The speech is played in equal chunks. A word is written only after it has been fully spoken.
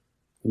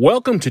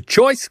Welcome to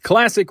Choice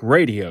Classic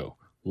Radio.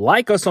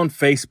 Like us on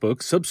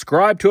Facebook,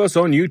 subscribe to us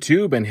on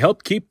YouTube, and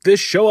help keep this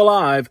show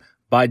alive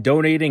by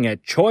donating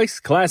at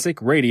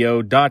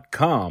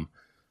choiceclassicradio.com.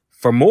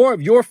 For more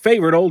of your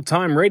favorite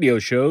old-time radio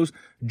shows,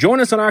 join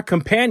us on our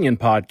companion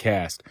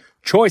podcast,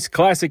 Choice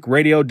Classic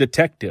Radio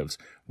Detectives,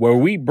 where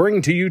we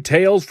bring to you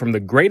tales from the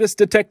greatest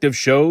detective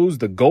shows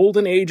the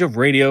golden age of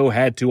radio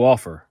had to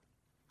offer.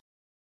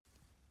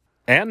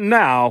 And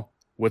now,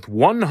 with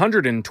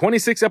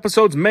 126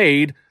 episodes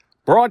made,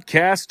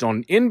 broadcast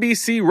on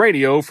NBC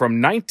Radio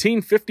from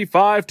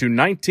 1955 to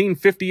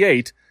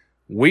 1958,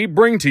 we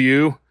bring to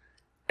you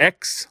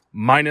X-1.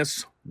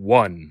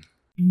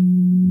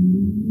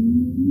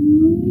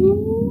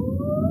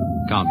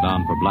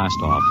 Countdown for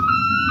blast off.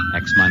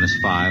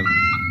 X-5,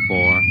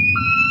 4,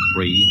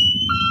 3,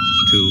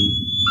 2,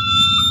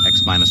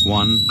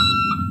 X-1,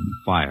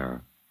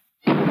 fire.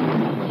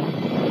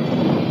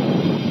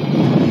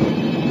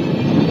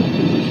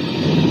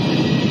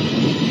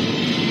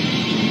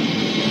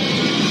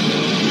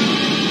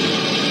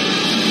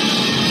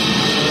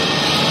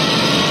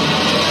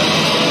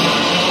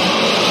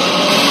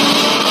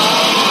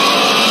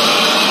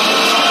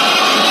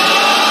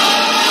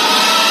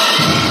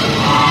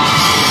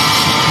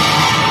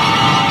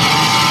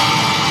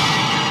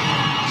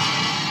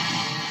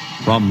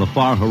 From the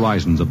far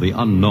horizons of the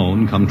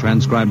unknown come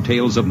transcribed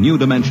tales of new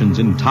dimensions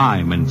in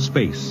time and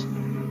space.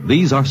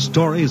 These are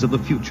stories of the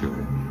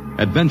future,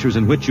 adventures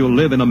in which you'll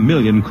live in a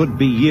million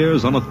could-be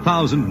years on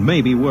 1,000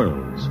 maybe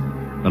worlds.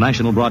 The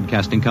National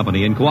Broadcasting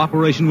Company, in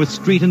cooperation with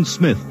Street and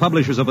Smith,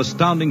 publishers of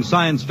astounding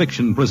science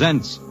fiction,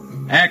 presents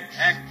X-1.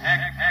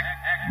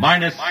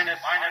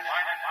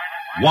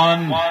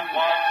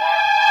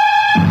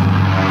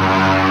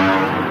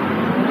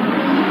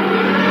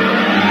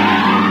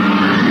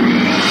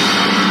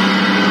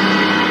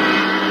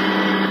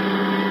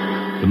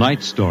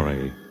 Tonight's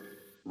story,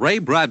 Ray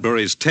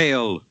Bradbury's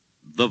tale,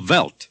 The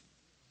Veldt.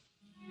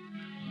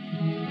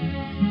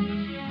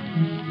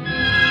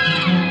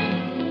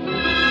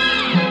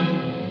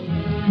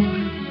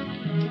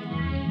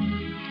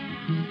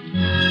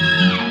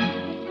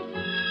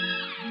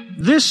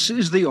 This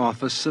is the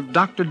office of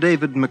Dr.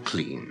 David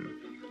McLean,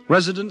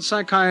 resident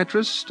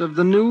psychiatrist of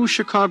the new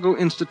Chicago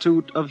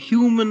Institute of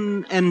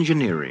Human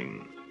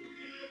Engineering.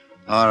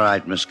 All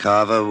right, Miss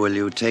Carver, will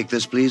you take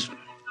this, please?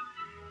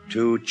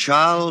 To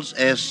Charles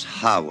S.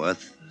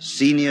 Haworth,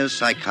 Senior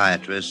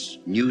Psychiatrist,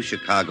 New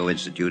Chicago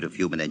Institute of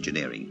Human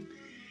Engineering.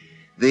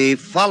 The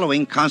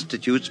following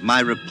constitutes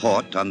my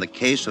report on the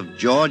case of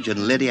George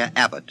and Lydia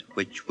Abbott,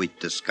 which we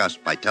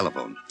discussed by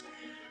telephone.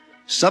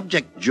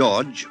 Subject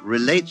George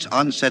relates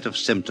onset of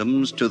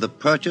symptoms to the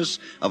purchase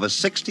of a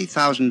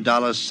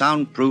 $60,000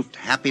 soundproofed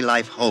Happy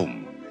Life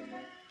home.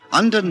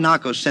 Under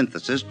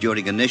narcosynthesis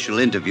during initial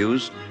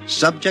interviews,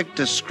 subject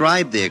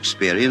described the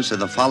experience in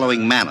the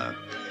following manner.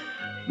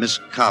 Miss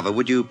Carver,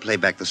 would you play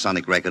back the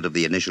sonic record of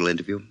the initial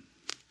interview?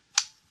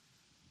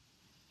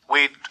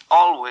 We'd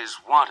always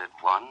wanted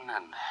one,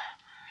 and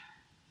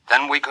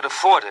then we could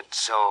afford it,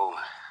 so...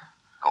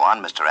 Go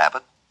on, Mr.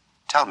 Abbott.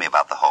 Tell me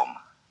about the home.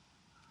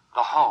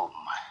 The home.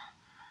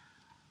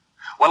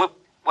 Well, it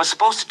was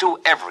supposed to do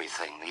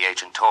everything, the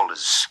agent told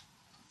us.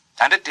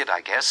 And it did,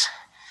 I guess.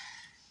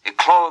 It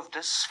clothed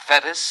us,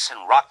 fed us,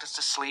 and rocked us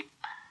to sleep,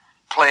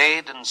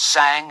 played and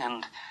sang,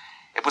 and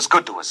it was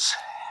good to us.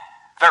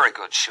 Very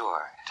good,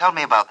 sure. Tell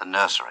me about the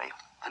nursery.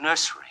 The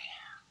nursery.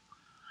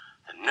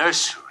 The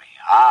nursery,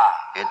 ah.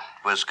 It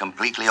was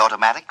completely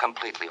automatic?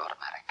 Completely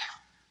automatic.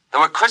 There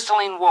were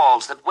crystalline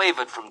walls that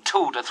wavered from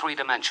 2 to 3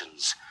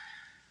 dimensions.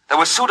 There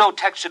were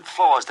pseudo-textured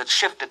floors that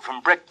shifted from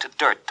brick to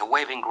dirt to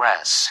waving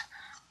grass.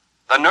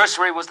 The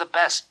nursery was the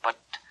best, but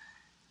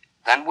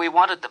then we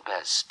wanted the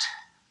best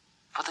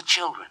for the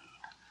children.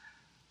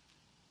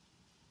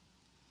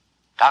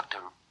 Doctor,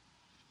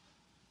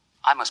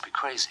 I must be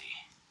crazy.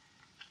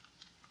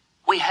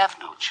 We have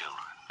no children.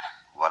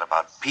 What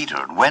about Peter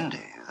and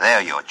Wendy?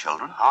 They're your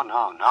children. Oh,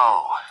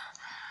 no.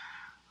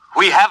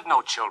 We have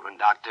no children,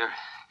 Doctor.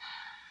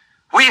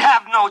 We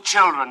have no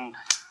children.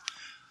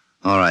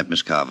 All right,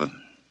 Miss Carver.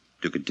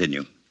 To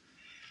continue.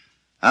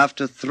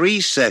 After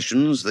 3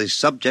 sessions, the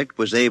subject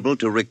was able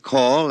to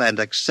recall and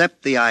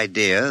accept the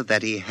idea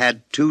that he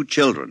had 2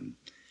 children.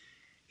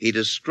 He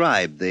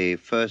described the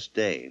first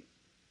day.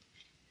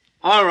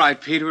 All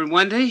right, Peter and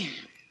Wendy.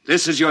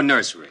 This is your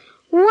nursery.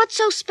 What's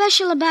so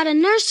special about a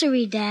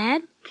nursery,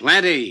 Dad?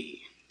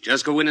 Plenty.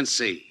 Just go in and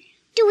see.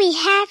 Do we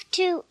have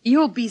to?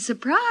 You'll be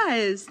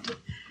surprised.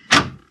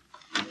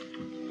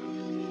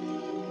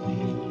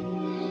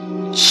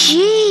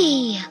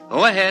 Gee.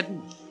 Go ahead.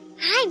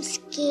 I'm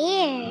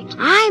scared.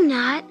 I'm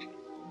not.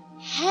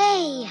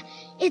 Hey,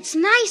 it's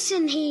nice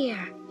in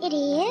here. It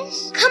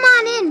is? Come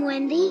on in,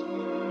 Wendy.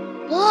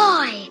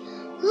 Boy,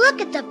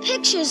 look at the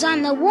pictures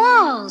on the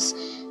walls.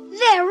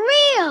 They're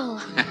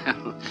real.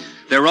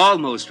 They're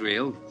almost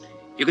real.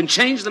 You can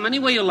change them any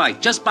way you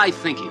like, just by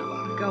thinking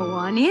about it. Go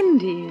on in,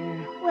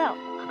 dear. Well,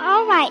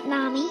 all right,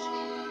 Mommy.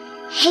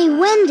 Hey,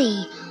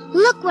 Wendy,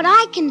 look what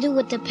I can do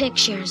with the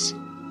pictures.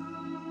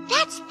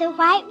 That's the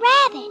White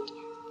Rabbit.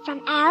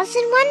 From Alice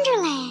in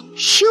Wonderland.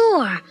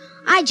 Sure.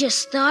 I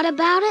just thought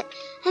about it,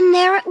 and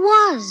there it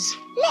was.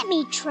 Let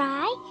me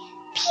try.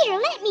 Peter,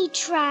 let me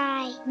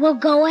try. Well,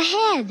 go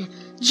ahead.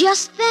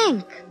 Just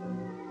think.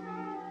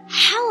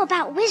 How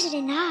about Wizard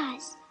in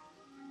Oz?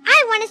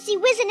 I want to see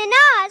Wizard in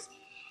Oz.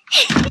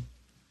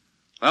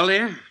 Well,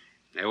 dear,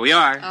 there we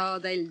are. Oh,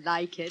 they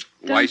like it,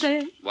 don't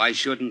they? Why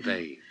shouldn't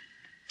they?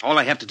 All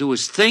I have to do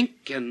is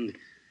think, and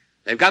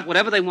they've got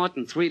whatever they want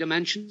in 3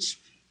 dimensions.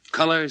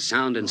 Color,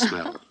 sound, and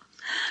smell.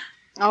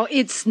 Oh,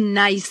 it's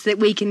nice that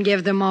we can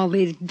give them all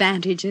the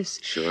advantages.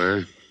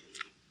 Sure.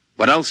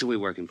 What else are we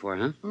working for,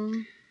 huh?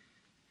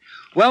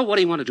 Well, what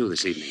do you want to do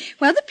this evening?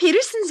 Well, the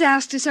Petersons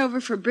asked us over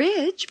for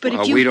bridge, but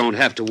if you... we don't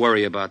have to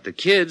worry about the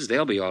kids.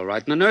 They'll be all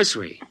right in the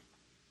nursery.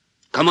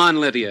 Come on,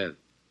 Lydia.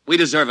 We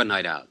deserve a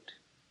night out.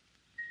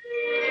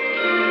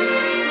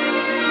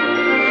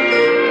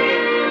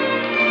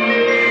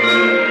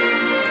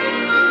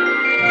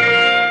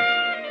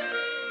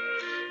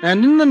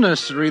 And in the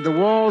nursery, the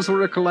walls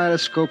were a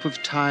kaleidoscope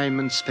of time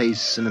and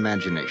space and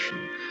imagination.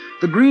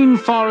 The green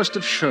forest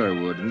of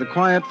Sherwood and the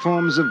quiet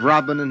forms of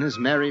Robin and his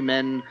merry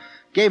men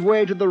gave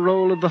way to the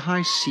roll of the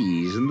high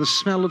seas and the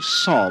smell of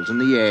salt in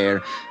the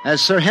air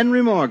as Sir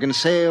Henry Morgan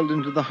sailed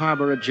into the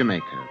harbor at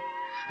Jamaica.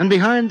 And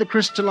behind the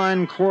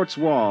crystalline quartz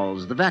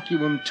walls, the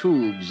vacuum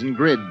tubes and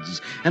grids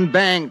and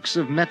banks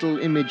of metal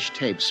image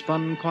tape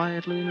spun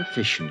quietly and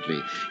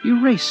efficiently,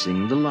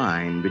 erasing the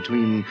line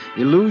between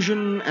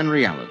illusion and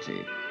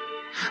reality.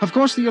 Of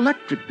course, the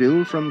electric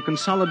bill from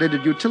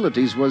Consolidated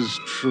Utilities was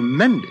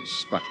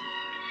tremendous, but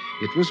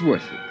it was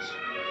worth it.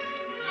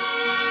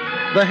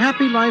 The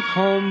Happy Life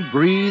home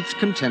breathed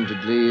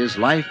contentedly as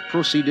life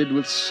proceeded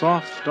with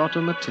soft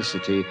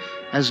automaticity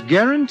as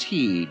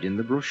guaranteed in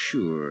the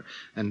brochure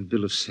and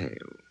bill of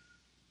sale.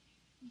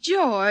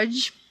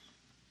 George.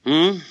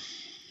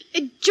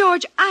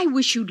 George, I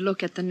wish you'd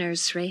look at the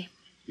nursery.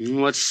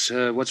 What's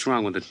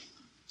wrong with it?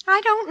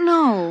 I don't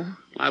know.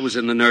 I was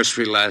in the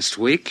nursery last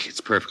week.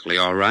 It's perfectly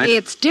all right.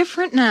 It's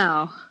different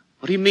now.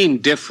 What do you mean,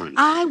 different?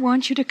 I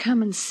want you to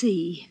come and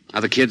see.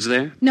 Are the kids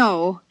there?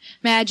 No.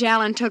 Madge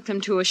Allen took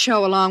them to a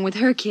show along with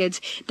her kids.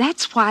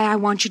 That's why I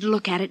want you to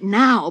look at it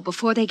now,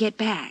 before they get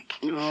back.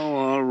 Oh,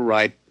 all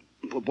right.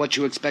 But what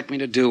you expect me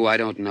to do, I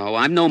don't know.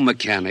 I'm no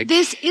mechanic.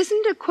 This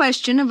isn't a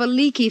question of a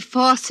leaky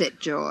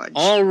faucet, George.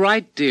 All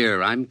right,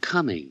 dear. I'm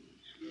coming.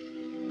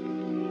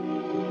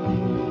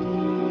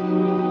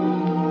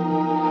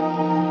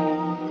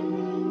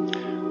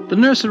 The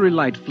nursery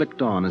light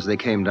flicked on as they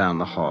came down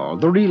the hall.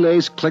 The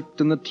relays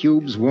clicked and the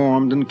tubes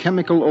warmed and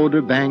chemical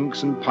odor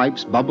banks and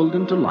pipes bubbled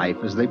into life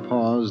as they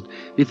paused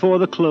before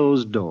the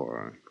closed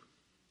door.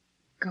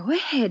 Go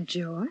ahead,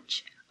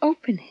 George.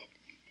 Open it.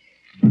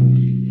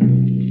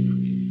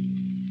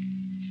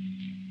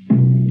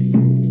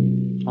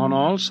 On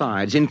all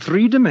sides, in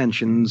 3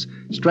 dimensions,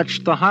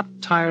 stretched the hot,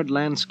 tired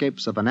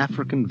landscapes of an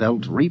African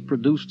veldt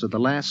reproduced to the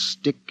last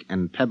stick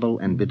and pebble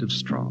and bit of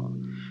straw.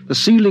 The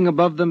ceiling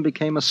above them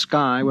became a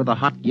sky with a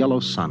hot yellow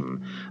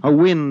sun. A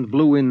wind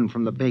blew in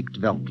from the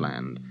baked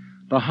veldtland.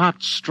 The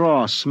hot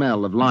straw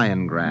smell of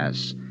lion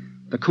grass.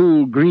 The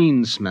cool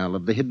green smell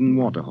of the hidden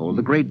waterhole.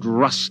 The great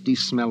rusty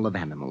smell of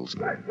animals.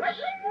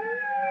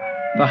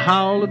 The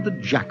howl of the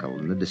jackal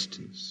in the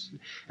distance.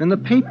 And the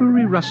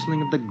papery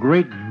rustling of the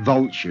great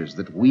vultures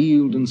that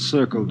wheeled and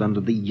circled under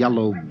the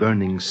yellow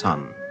burning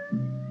sun.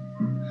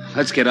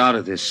 Let's get out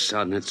of this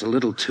sun. It's a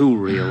little too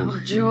real. Oh,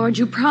 George,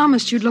 you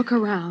promised you'd look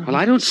around. Well,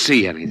 I don't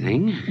see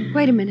anything.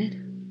 Wait a minute.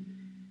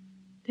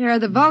 There are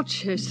the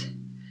vultures.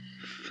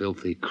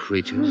 Filthy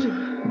creatures.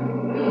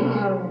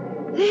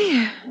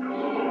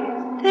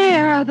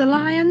 There are the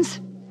lions.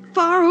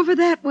 Far over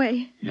that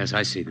way. Yes,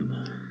 I see them.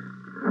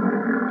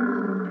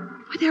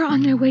 Well, they're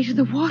on their way to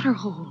the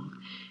waterhole.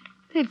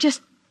 They've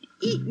just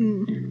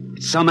eaten.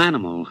 It's some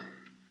animal.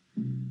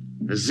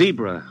 A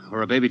zebra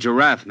or a baby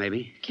giraffe,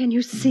 maybe. Can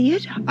you see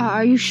it?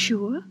 Are you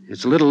sure?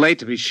 It's a little late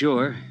to be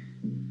sure.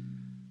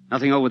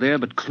 Nothing over there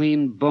but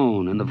clean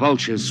bone and the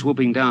vultures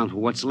swooping down for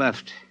what's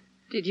left.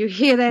 Did you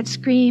hear that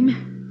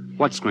scream?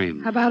 What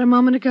scream? About a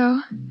moment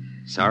ago.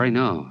 Sorry,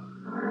 no.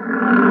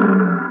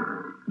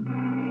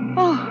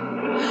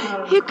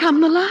 Oh, here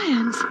come the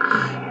lions.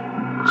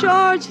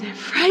 George, they're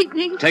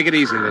frightening. Take it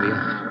easy,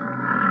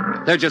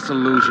 Lydia. They're just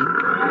illusion.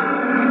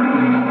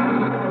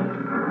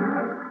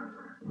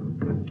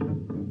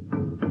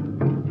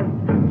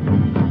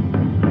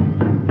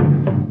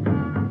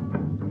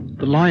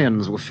 The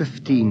lions were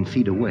 15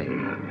 feet away.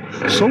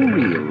 So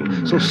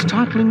real, so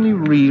startlingly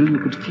real, you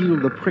could feel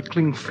the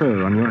prickling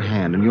fur on your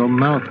hand, and your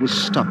mouth was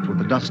stuffed with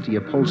the dusty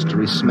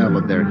upholstery smell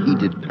of their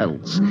heated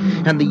pelts.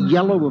 And the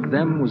yellow of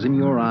them was in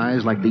your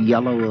eyes like the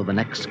yellow of an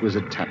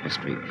exquisite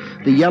tapestry.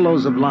 The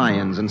yellows of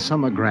lions and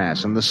summer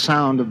grass, and the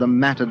sound of the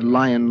matted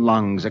lion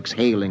lungs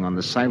exhaling on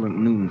the silent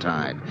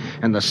noontide,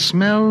 and the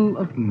smell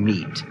of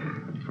meat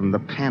from the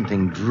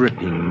panting,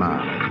 dripping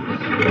mouth.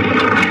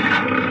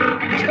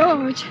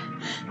 George,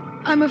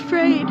 I'm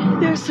afraid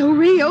they're so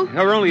real.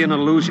 They're only an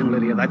illusion,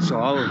 Lydia, that's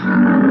all.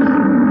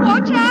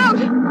 Watch out!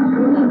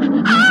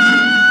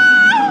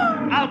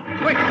 Ah! Out!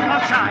 Quick,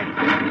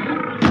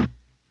 outside.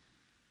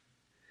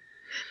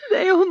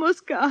 They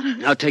almost got us.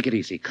 Now, take it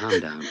easy. Calm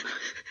down.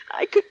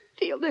 I could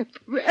feel their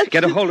breath.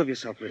 Get a hold of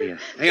yourself, Lydia.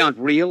 They aren't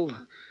real.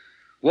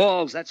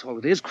 Walls, that's all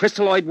it is.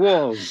 Crystalloid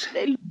walls.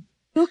 They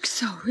look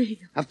so real.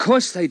 Of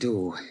course they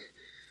do.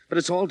 But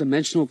it's all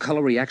dimensional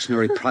color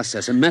reactionary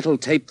process and metal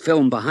tape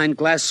film behind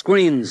glass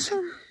screens.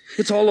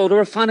 It's all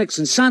odorophonics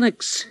and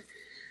sonics.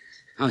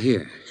 Now,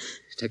 here.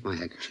 Take my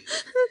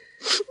handkerchief.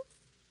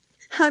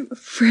 I'm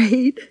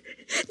afraid.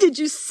 Did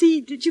you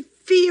see? Did you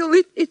feel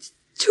it? It's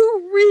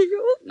too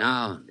real.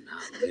 No,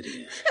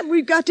 Lydia. And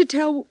we've got to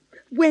tell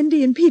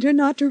Wendy and Peter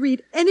not to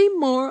read any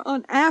more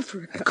on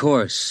Africa. Of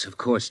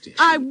course, dear.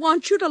 I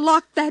want you to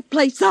lock that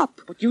place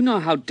up. But you know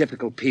how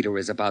difficult Peter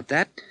is about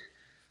that.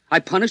 I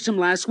punished him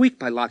last week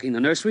by locking the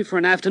nursery for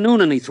an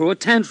afternoon, and he threw a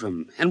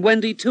tantrum. And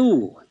Wendy,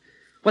 too.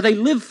 Well, they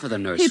live for the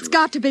nursery. It's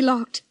got to be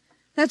locked.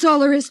 That's all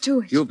there is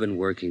to it. You've been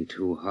working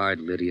too hard,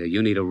 Lydia.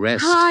 You need a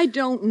rest. I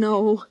don't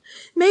know.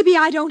 Maybe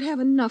I don't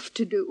have enough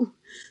to do.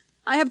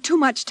 I have too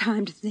much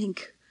time to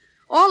think.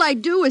 All I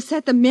do is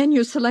set the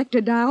menu selector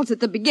dials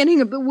at the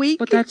beginning of the week.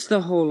 But that's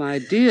the whole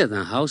idea.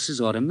 The house is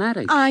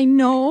automatic. I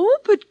know,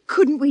 but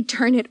couldn't we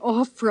turn it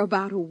off for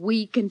about a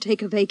week and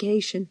take a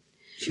vacation?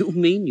 You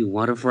mean you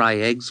want to fry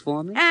eggs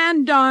for me?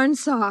 And darn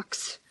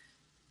socks.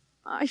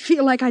 I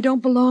feel like I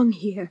don't belong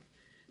here.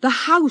 The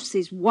house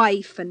is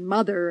wife and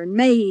mother and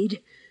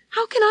maid.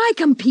 How can I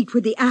compete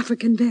with the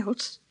African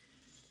velds?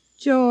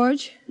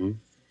 George,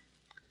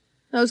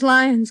 those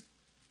lions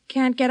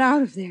can't get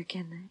out of there,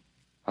 can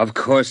they? Of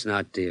course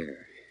not,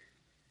 dear.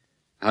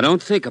 Now,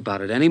 don't think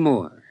about it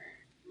anymore.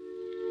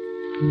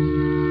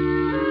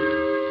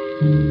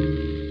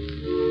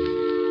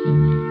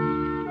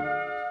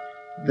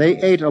 They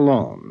ate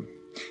alone.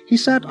 He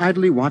sat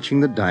idly watching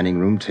the dining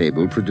room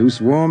table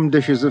produce warm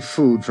dishes of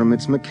food from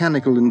its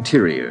mechanical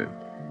interior.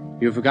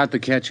 You forgot the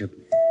ketchup.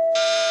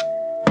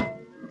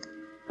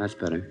 That's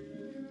better.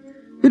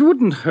 It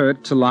wouldn't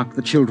hurt to lock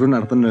the children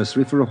out of the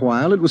nursery for a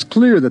while. It was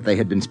clear that they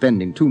had been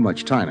spending too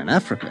much time in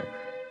Africa.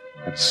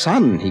 That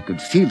sun, he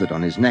could feel it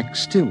on his neck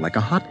still, like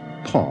a hot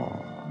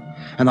paw.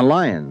 And the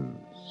lions,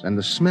 and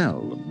the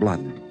smell of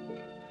blood.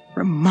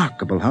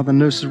 Remarkable how the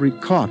nursery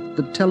caught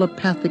the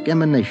telepathic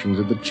emanations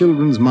of the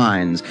children's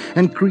minds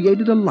and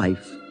created a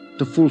life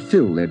to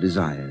fulfill their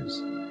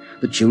desires.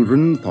 The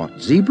children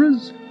thought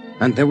zebras,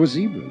 and there were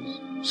zebras.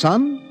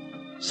 Sun,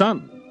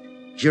 sun.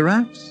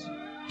 Giraffes,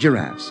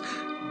 giraffes.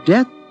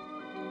 Death,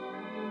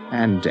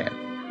 and death.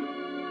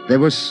 They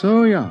were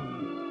so young.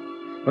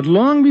 But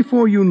long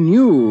before you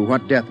knew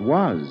what death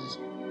was,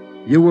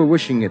 you were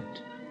wishing it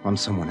on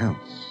someone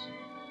else.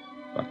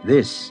 But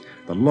this,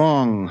 the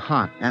long,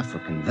 hot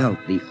African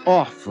veldt, the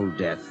awful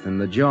death in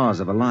the jaws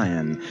of a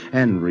lion,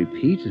 and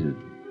repeated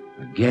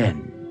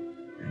again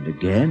and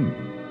again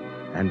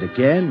and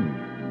again.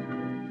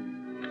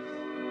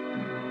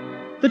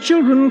 The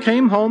children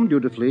came home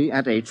dutifully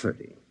at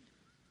 8:30.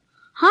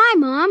 Hi,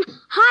 Mom.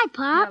 Hi,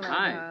 Pop.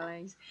 Hi.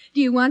 Darlings.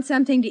 Do you want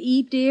something to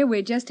eat, dear?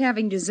 We're just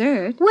having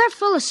dessert. We're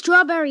full of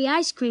strawberry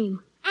ice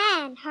cream.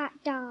 And hot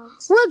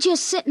dogs. We'll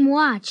just sit and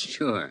watch.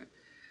 Sure.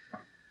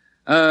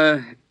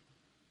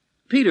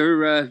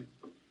 Peter,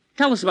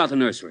 tell us about the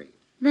nursery.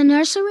 The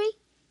nursery?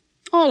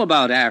 All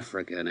about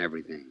Africa and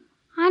everything.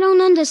 I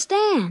don't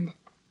understand.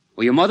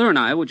 Well, your mother and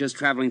I were just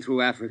traveling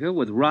through Africa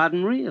with rod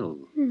and reel.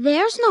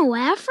 There's no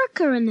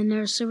Africa in the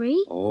nursery.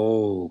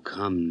 Oh,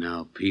 come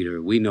now,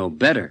 Peter. We know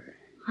better.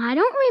 I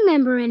don't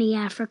remember any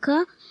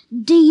Africa.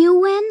 Do you,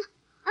 Wen?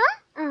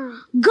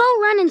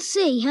 Go run and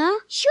see, huh?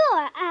 Sure,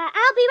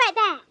 I'll be right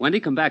back. Wendy,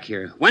 come back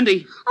here.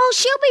 Wendy! Oh,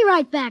 she'll be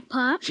right back,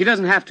 Pop. She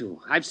doesn't have to.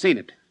 I've seen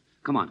it.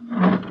 Come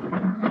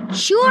on.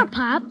 Sure,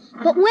 Pop,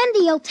 but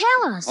Wendy'll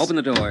tell us. Open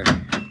the door.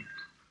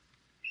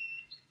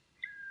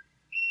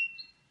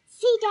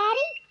 See,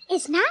 Daddy?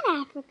 It's not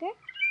Africa.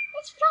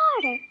 It's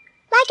Florida.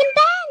 Like in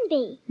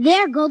Bambi.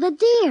 There go the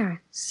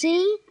deer.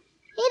 See?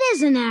 It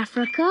isn't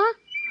Africa.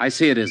 I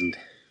see it isn't.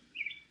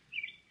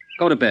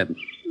 Go to bed.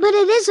 But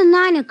it isn't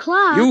 9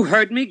 o'clock. You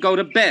heard me. Go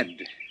to bed.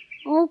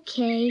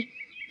 Okay.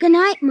 Good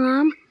night,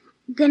 Mom.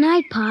 Good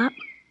night, Pop.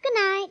 Good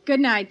night. Good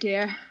night,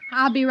 dear.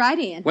 I'll be right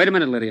in. Wait a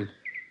minute, Lydia.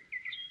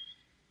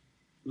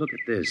 Look at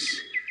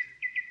this.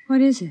 What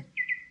is it?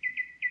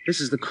 This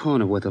is the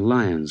corner where the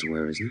lions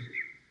were, isn't it?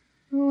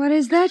 What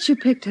is that you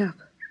picked up?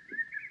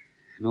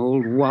 An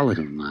old wallet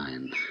of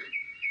mine.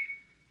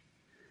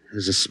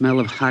 There's a smell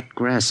of hot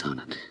grass on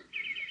it. And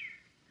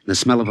the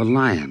smell of a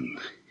lion.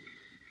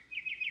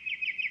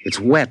 It's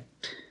wet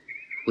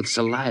with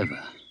saliva.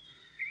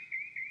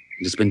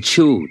 And it's been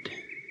chewed.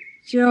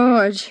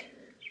 George,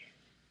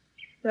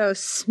 those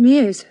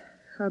smears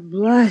are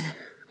blood.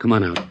 Come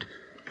on out.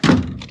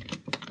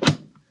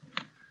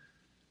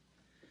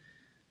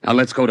 Now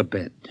let's go to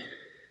bed.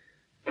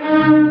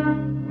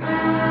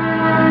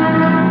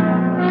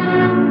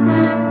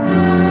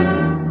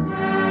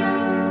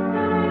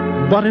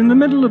 But in the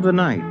middle of the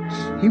night,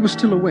 he was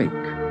still awake,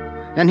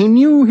 and he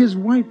knew his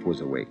wife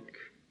was awake.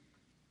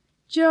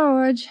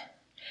 George,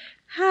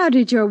 how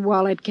did your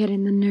wallet get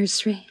in the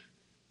nursery?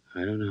 I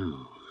don't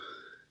know.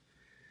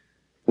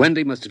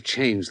 Wendy must have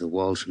changed the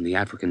walls from the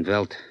African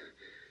veldt.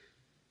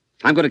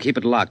 I'm going to keep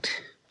it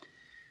locked.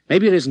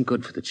 Maybe it isn't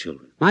good for the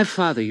children. My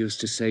father used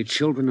to say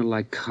children are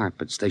like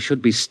carpets. They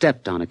should be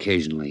stepped on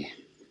occasionally.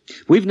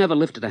 We've never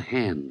lifted a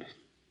hand.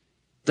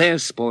 They're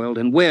spoiled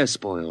and we're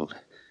spoiled.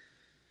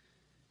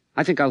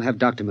 I think I'll have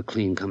Dr.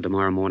 McLean come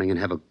tomorrow morning and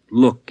have a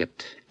look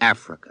at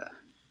Africa.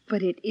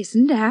 But it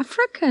isn't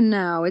Africa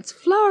now. It's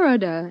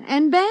Florida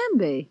and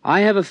Bambi. I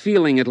have a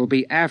feeling it'll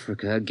be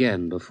Africa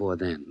again before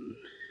then.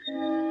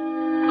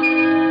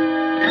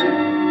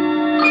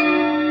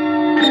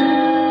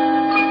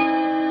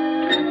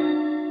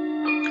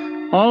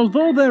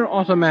 Although their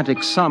automatic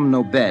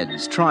Somno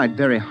beds tried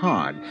very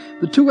hard,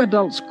 the two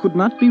adults could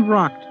not be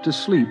rocked to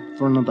sleep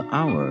for another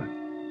hour.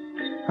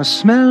 A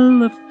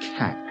smell of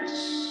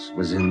cats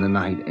was in the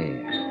night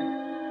air.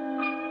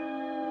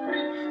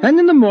 And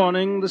in the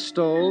morning, the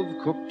stove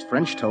cooked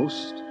French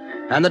toast,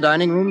 and the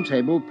dining room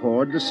table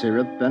poured the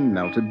syrup and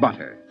melted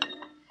butter.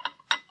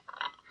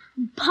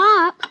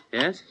 Pop,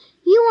 Yes?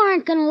 you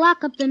aren't going to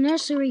lock up the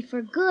nursery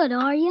for good,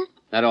 are you?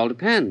 That all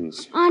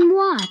depends. On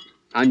what?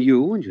 On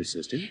you and your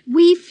sister.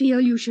 We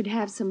feel you should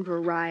have some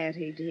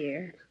variety,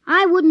 dear.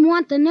 I wouldn't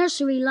want the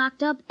nursery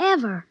locked up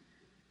ever.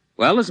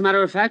 Well, as a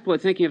matter of fact, we're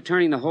thinking of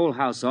turning the whole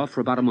house off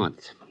for about a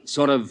month.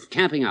 Sort of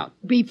camping out.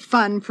 Be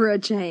fun for a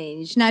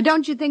change. Now,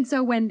 don't you think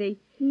so, Wendy?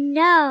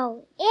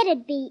 No,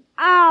 it'd be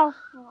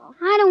awful.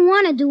 I don't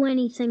want to do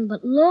anything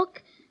but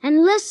look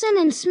and listen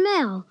and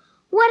smell.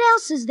 What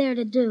else is there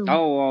to do?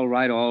 Oh, all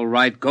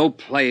right. Go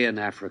play in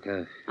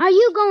Africa. Are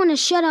you going to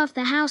shut off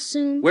the house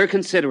soon? We're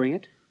considering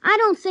it. I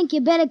don't think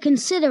you better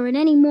consider it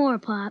any more,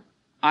 Pop.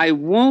 I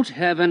won't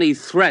have any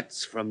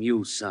threats from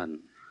you, son.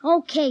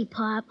 Okay,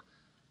 Pop.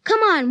 Come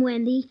on,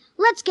 Wendy.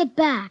 Let's get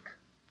back.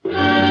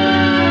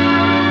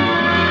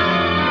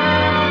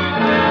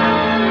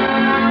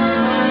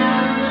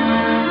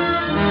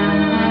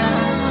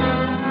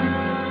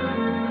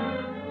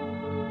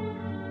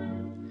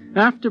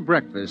 After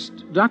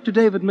breakfast, Dr.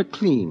 David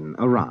McLean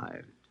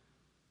arrived.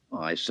 Oh,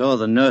 I saw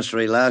the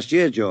nursery last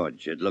year,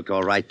 George. It looked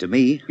all right to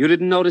me. You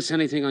didn't notice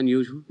anything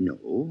unusual?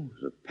 No,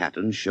 the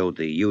pattern showed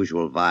the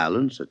usual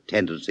violence, a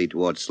tendency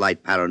towards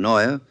slight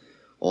paranoia.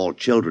 All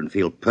children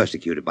feel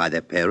persecuted by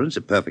their parents.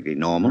 It's perfectly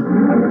normal.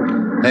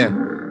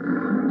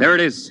 There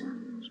it is.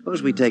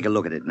 Suppose we take a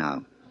look at it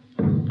now.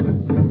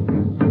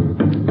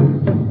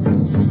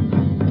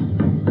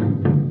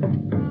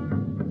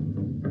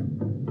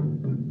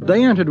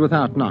 They entered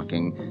without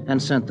knocking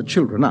and sent the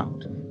children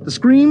out. The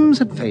screams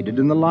had faded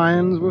and the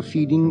lions were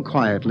feeding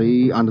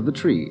quietly under the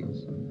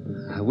trees.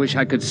 I wish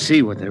I could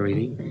see what they're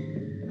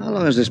eating. How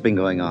long has this been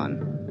going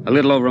on? A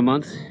little over a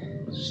month.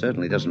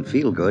 Certainly doesn't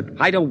feel good.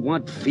 I don't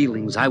want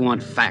feelings. I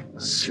want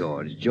facts.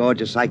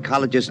 George, a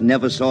psychologist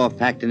never saw a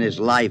fact in his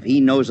life. He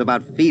knows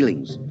about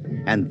feelings.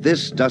 And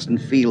this doesn't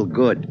feel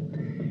good.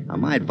 Now,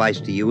 my advice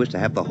to you is to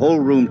have the whole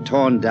room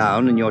torn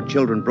down and your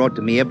children brought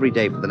to me every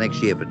day for the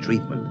next year for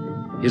treatment.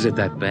 Is it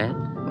that bad?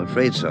 I'm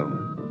afraid so.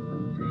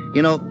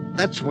 You know,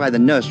 that's why the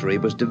nursery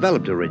was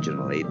developed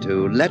originally,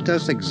 to let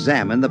us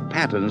examine the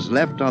patterns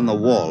left on the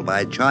wall by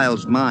a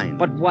child's mind.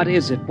 But what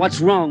is it? What's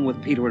wrong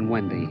with Peter and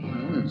Wendy?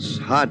 Well, it's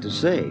hard to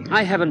say.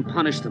 I haven't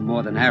punished them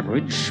more than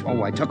average.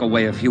 Oh, I took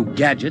away a few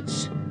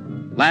gadgets.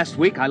 Last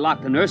week, I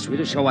locked the nursery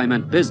to show I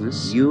meant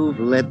business. You've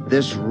let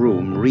this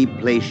room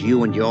replace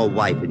you and your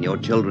wife in your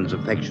children's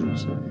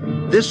affections.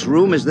 This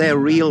room is their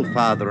real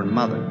father and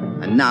mother.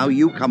 And now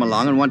you come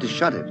along and want to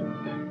shut it.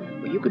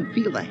 Well, you can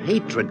feel the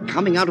hatred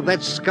coming out of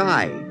that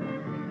sky.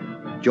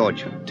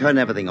 George, turn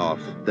everything off.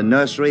 The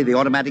nursery, the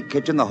automatic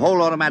kitchen, the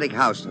whole automatic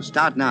house.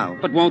 Start now.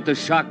 But won't the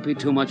shock be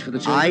too much for the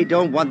children? I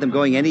don't want them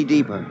going any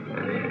deeper.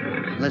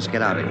 Let's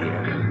get out of here.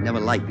 I never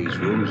like these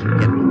rooms. They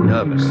get me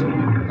nervous.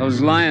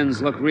 Those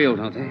lions look real,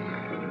 don't they?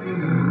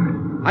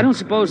 I don't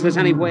suppose there's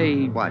any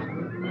way... What?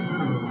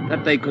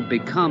 That they could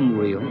become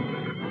real.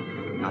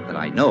 Not that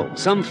I know.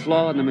 Some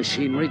flaw in the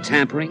machinery,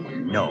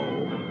 tampering? No.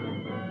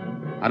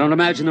 I don't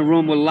imagine the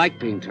room will like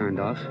being turned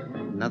off.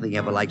 Nothing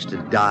ever likes to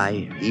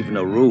die, even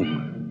a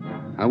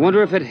room. I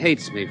wonder if it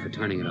hates me for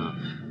turning it off.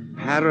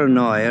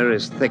 Paranoia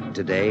is thick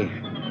today.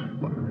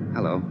 Well,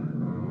 hello.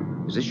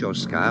 Is this your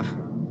scarf?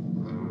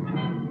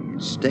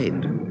 It's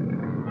stained.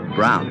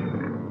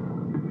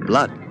 Brown.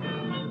 Blood.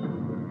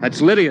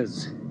 That's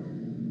Lydia's.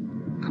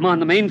 Come on,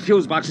 the main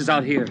fuse box is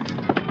out here.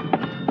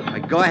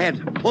 Right, go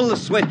ahead. Pull the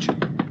switch.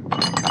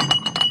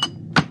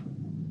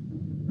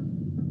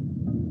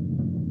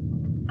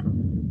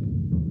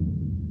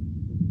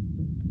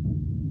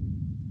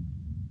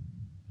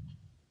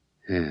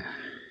 Yeah.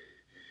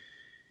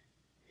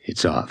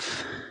 It's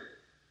off.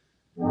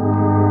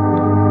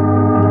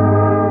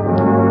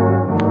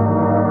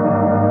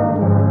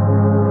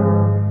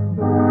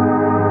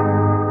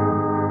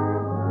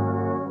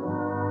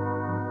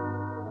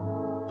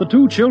 The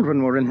two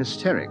children were in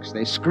hysterics.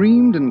 They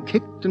screamed and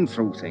kicked and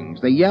threw things.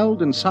 They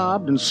yelled and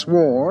sobbed and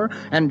swore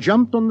and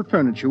jumped on the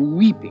furniture,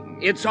 weeping.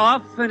 It's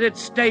off and it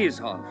stays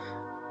off.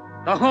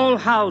 The whole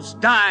house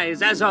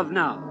dies as of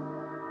now.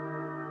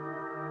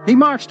 He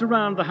marched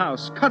around the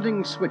house,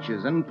 cutting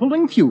switches and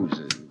pulling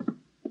fuses.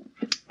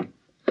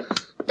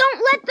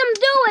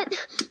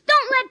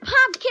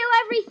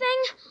 everything?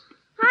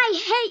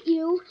 I hate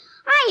you.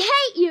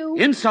 I hate you.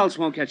 Insults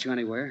won't get you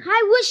anywhere.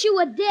 I wish you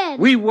were dead.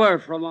 We were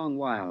for a long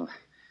while.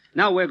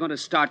 Now we're going to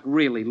start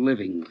really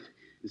living.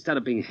 Instead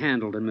of being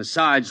handled and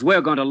massaged,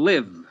 we're going to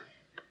live.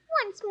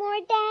 Once more,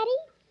 Daddy.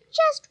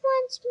 Just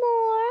once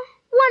more.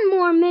 One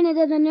more minute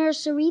of the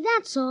nursery,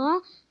 that's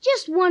all.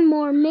 Just one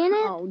more minute.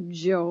 Oh,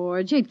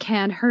 George, it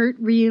can't hurt,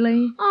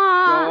 really.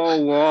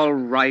 Oh, all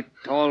right.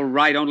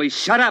 Only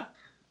shut up.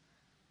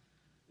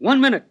 1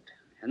 minute,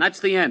 and that's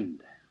the end.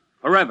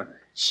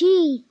 Forever.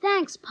 Gee,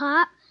 thanks,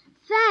 Pop.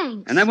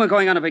 Thanks. And then we're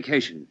going on a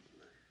vacation.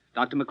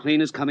 Dr. McLean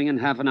is coming in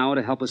half an hour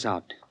to help us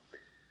out.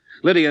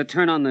 Lydia,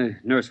 turn on the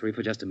nursery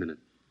for just a minute.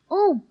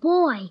 Oh,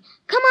 boy.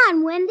 Come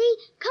on, Wendy.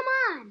 Come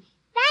on.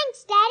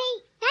 Thanks,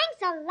 Daddy.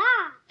 Thanks a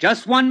lot.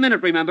 Just 1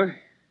 minute, remember?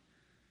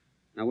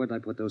 Now, where'd I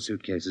put those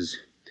suitcases?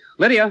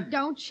 Lydia!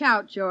 Don't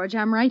shout, George.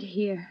 I'm right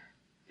here.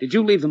 Did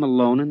you leave them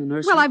alone in the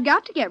nursery? Well, I've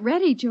got to get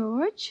ready,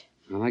 George.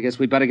 Well, I guess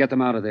we'd better get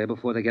them out of there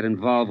before they get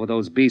involved with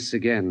those beasts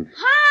again.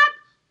 Pop!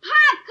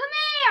 Pop, come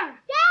here!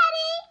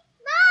 Daddy!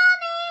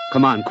 Mommy!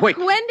 Come on, quick!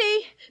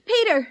 Wendy!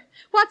 Peter!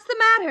 What's the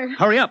matter?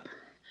 Hurry up!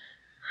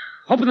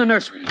 Open the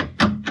nursery.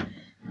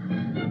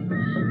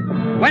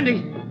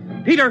 Wendy!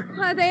 Peter!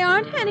 They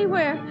aren't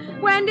anywhere.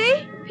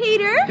 Wendy?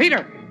 Peter?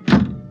 Peter!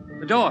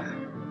 The door.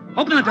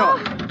 Open the door.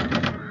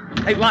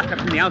 They've locked it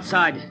from the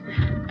outside.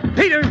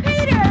 Peter!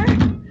 Peter!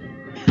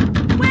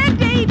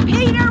 Wendy!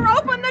 Peter!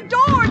 Open the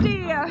door,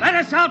 dear! Let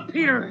us out,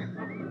 Peter!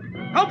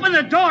 Open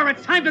the door.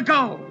 It's time to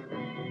go.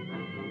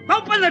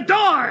 Open the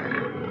door!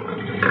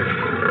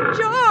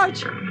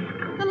 George!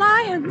 The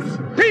lions!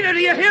 Peter, do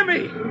you hear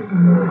me?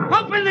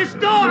 Open this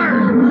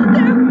door!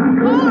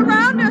 They're all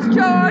around us,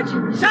 George!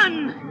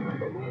 Son!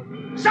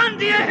 Son,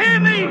 do you hear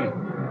me?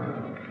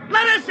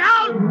 Let us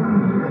out!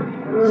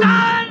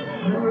 Son!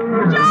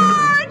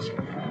 George!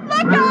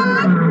 Look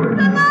out!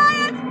 The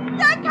lions!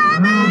 They're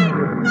coming!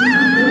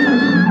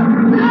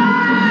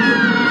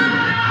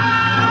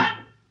 Ah!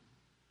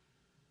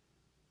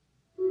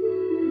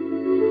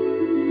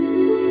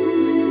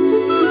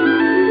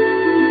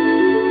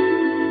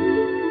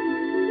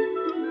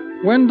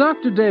 When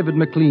Dr. David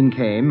McLean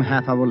came,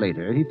 half hour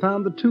later, he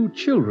found the two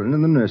children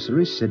in the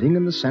nursery sitting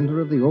in the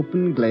center of the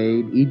open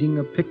glade eating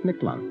a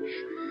picnic lunch.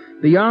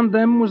 Beyond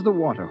them was the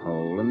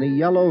waterhole and the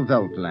yellow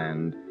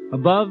veldland.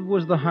 Above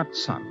was the hot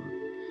sun.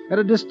 At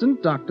a distance,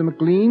 Dr.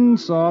 McLean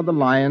saw the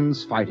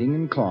lions fighting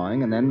and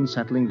clawing and then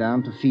settling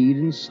down to feed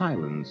in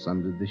silence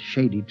under the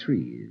shady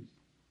trees.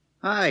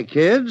 Hi,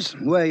 kids.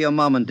 Where are your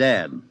mom and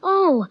dad?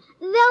 Oh,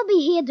 they'll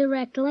be here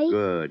directly.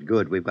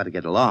 Good. We've got to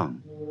get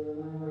along.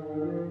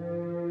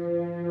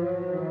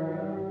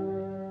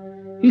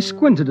 He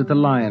squinted at the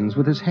lions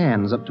with his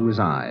hands up to his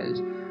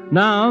eyes.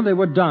 Now they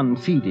were done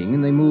feeding,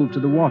 and they moved to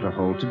the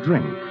waterhole to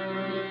drink.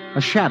 A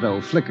shadow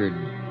flickered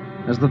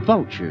as the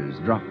vultures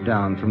dropped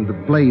down from the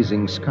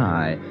blazing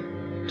sky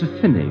to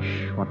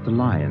finish what the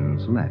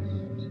lions left.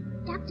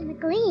 Dr.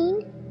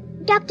 McLean?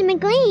 Dr.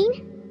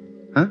 McLean?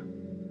 Huh?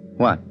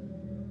 What?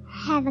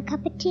 Have a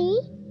cup of tea?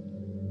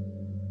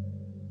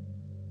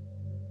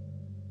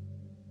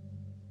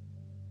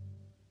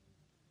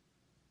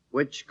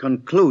 Which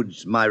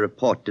concludes my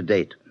report to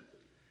date.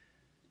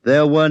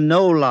 There were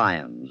no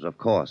lions, of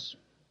course.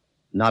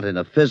 Not in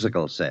a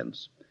physical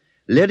sense.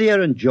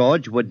 Lydia and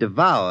George were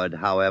devoured,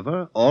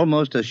 however,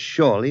 almost as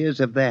surely as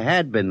if there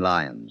had been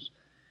lions.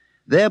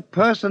 Their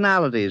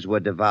personalities were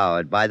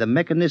devoured by the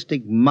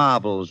mechanistic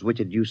marvels which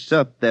had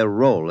usurped their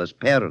role as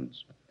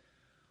parents.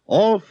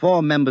 All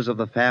 4 members of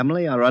the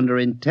family are under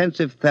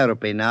intensive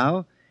therapy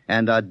now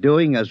and are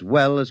doing as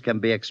well as can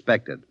be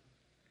expected.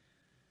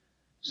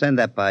 Send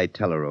that by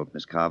telerope,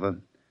 Miss Carver.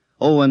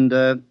 Oh,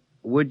 and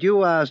would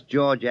you ask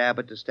George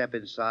Abbott to step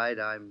inside?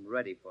 I'm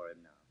ready for him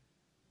now.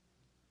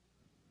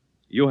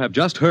 You have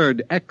just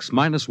heard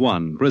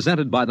X-1,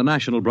 presented by the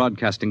National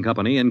Broadcasting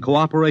Company in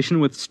cooperation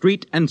with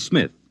Street and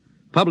Smith,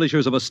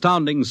 publishers of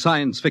astounding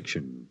science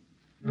fiction.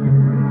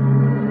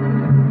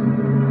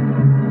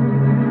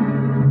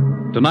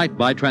 Tonight,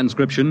 by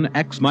transcription,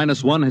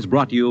 X-1 has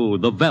brought you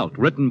The Veldt,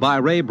 written by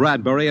Ray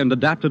Bradbury and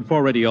adapted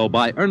for radio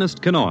by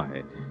Ernest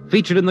Kenoy.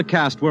 Featured in the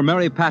cast were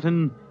Mary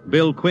Patton,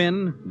 Bill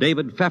Quinn,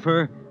 David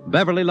Pfeffer,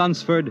 Beverly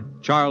Lunsford,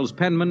 Charles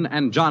Penman,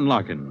 and John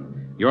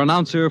Larkin. Your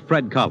announcer,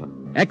 Fred Collins.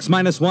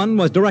 X-1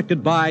 was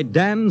directed by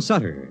Dan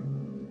Sutter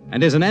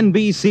and is an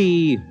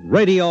NBC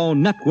Radio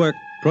Network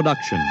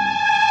production.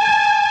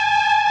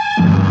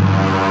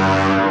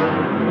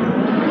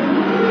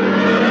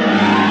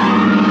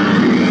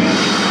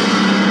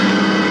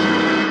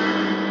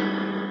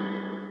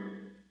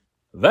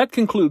 That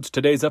concludes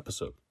today's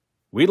episode.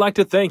 We'd like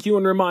to thank you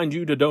and remind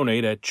you to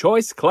donate at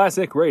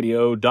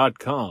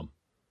choiceclassicradio.com.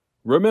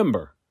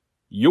 Remember,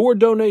 your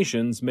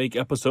donations make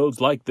episodes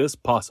like this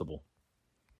possible.